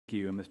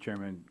you. And Mr.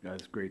 Chairman,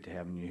 it's great to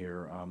have you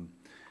here.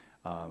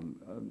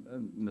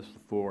 Ms.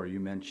 LaFleur, you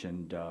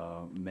mentioned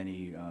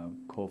many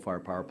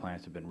coal-fired power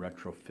plants have been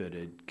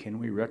retrofitted. Can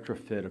we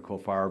retrofit a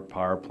coal-fired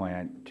power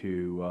plant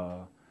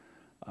to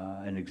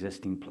an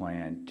existing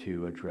plant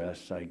to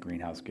address a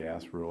greenhouse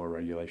gas rule or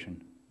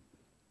regulation?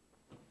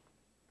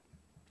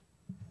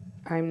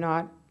 I'm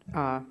not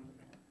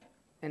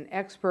an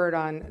expert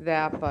on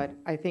that, but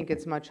I think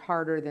it's much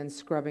harder than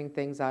scrubbing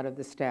things out of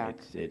the stack.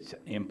 It's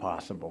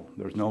impossible.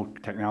 There's no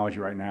technology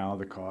right now.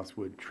 The cost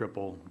would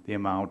triple the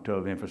amount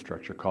of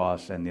infrastructure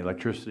costs, and the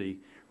electricity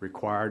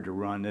required to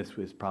run this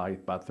was probably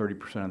about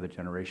 30% of the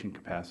generation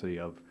capacity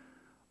of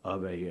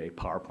a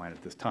power plant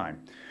at this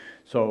time.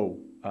 So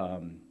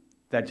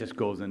that just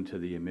goes into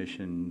the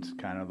emissions,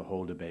 kind of the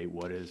whole debate.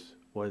 What is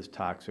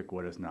toxic?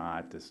 What is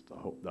not?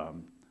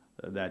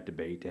 That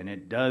debate, and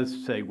it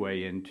does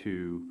segue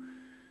into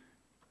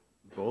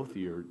both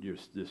your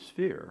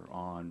sphere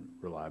on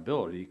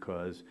reliability,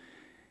 because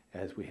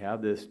as we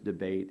have this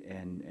debate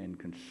and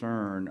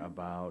concern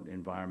about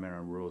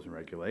environmental rules and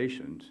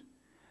regulations,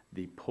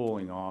 the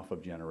pulling off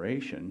of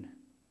generation,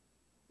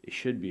 it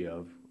should be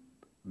of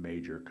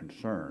major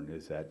concern.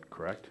 Is that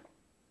correct?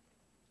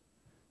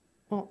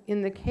 Well,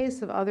 in the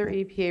case of other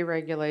EPA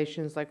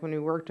regulations, like when we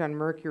worked on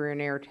mercury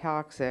and air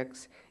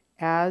toxics,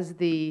 as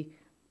the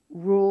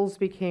rules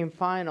became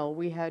final,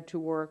 we had to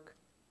work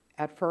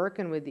at FERC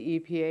and with the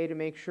EPA to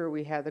make sure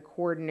we had the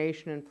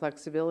coordination and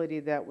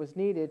flexibility that was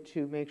needed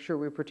to make sure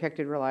we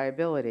protected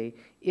reliability.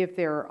 If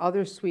there are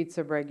other suites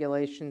of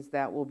regulations,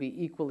 that will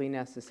be equally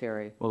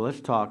necessary. Well, let's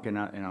talk, and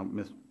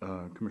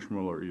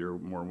Commissioner Mueller, you're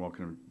more than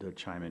welcome to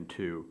chime in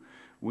too.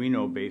 We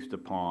know based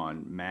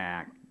upon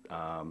MAC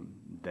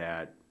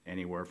that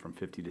anywhere from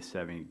 50 to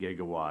 70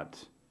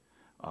 gigawatts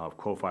of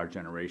coal-fired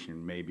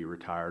generation may be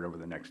retired over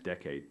the next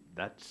decade.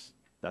 That's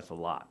a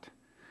lot,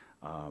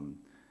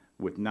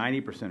 with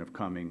 90% of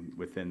coming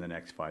within the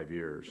next 5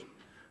 years.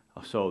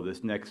 So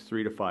this next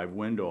 3 to 5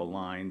 window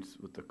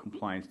aligns with the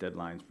compliance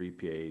deadlines for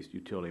EPA's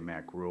utility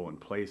MAC rule in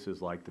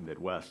places like the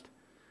Midwest.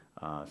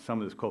 Some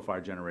of this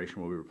coal-fired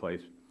generation will be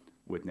replaced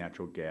with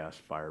natural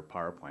gas-fired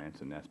power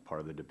plants, and that's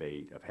part of the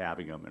debate of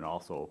having them and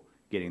also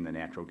getting the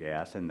natural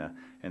gas and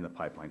the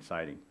pipeline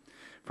siting.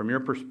 From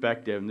your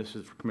perspective, and this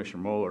is for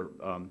Commissioner Mueller,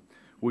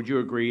 would you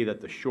agree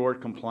that the short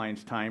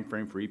compliance time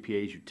frame for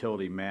EPA's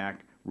utility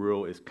MAC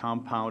rule is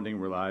compounding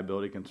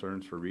reliability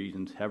concerns for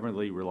regions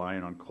heavily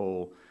reliant on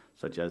coal,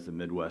 such as the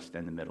Midwest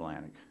and the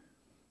Mid-Atlantic?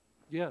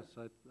 Yes,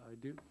 I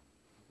do.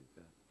 I think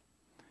that.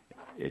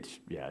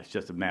 It's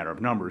just a matter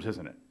of numbers,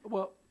 isn't it?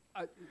 Well,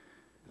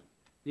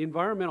 the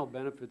environmental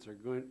benefits are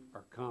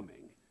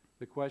coming.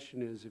 The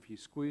question is, if you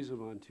squeeze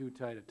them on too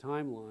tight a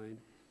timeline,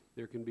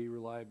 there can be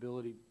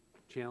reliability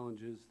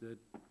challenges that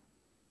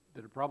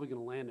are probably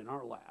going to land in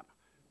our lap.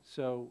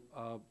 So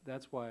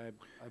that's why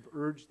I've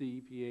urged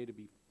the EPA to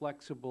be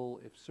flexible.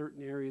 If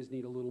certain areas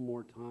need a little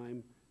more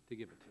time, to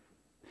give it to them.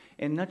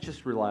 And not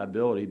just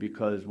reliability,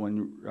 because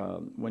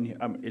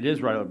it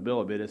is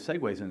reliability, but it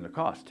segues into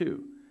cost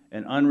too.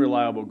 An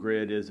unreliable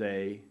grid is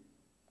a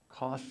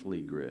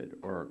costly grid,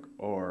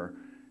 or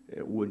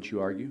wouldn't you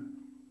argue?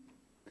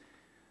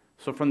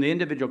 So from the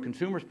individual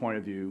consumer's point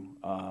of view,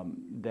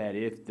 that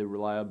if the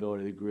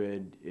reliability of the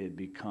grid, it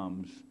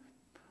becomes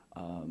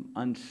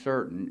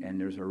uncertain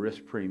and there's a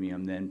risk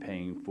premium then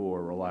paying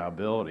for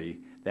reliability,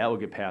 that will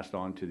get passed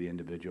on to the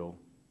individual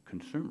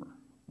consumer,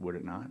 would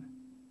it not?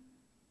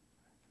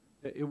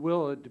 It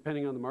will,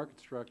 depending on the market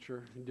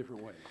structure, in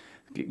different ways.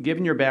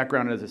 Given your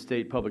background as a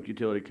state public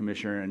utility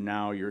commissioner and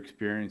now your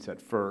experience at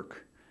FERC,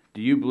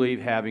 do you believe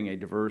having a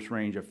diverse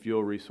range of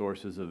fuel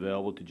resources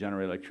available to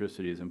generate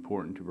electricity is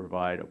important to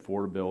provide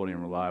affordability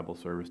and reliable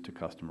service to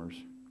customers?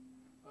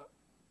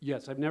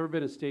 Yes, I've never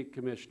been a state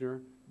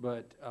commissioner,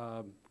 but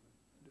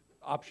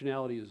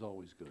optionality is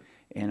always good.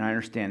 And I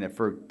understand that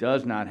FERC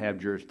does not have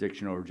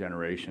jurisdiction over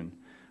generation,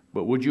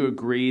 but would you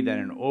agree that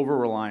an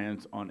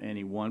over-reliance on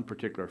any one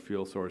particular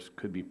fuel source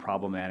could be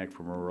problematic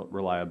from a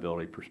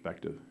reliability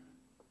perspective?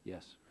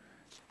 Yes.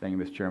 Thank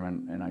you, Mr.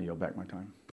 Chairman, and I yield back my time.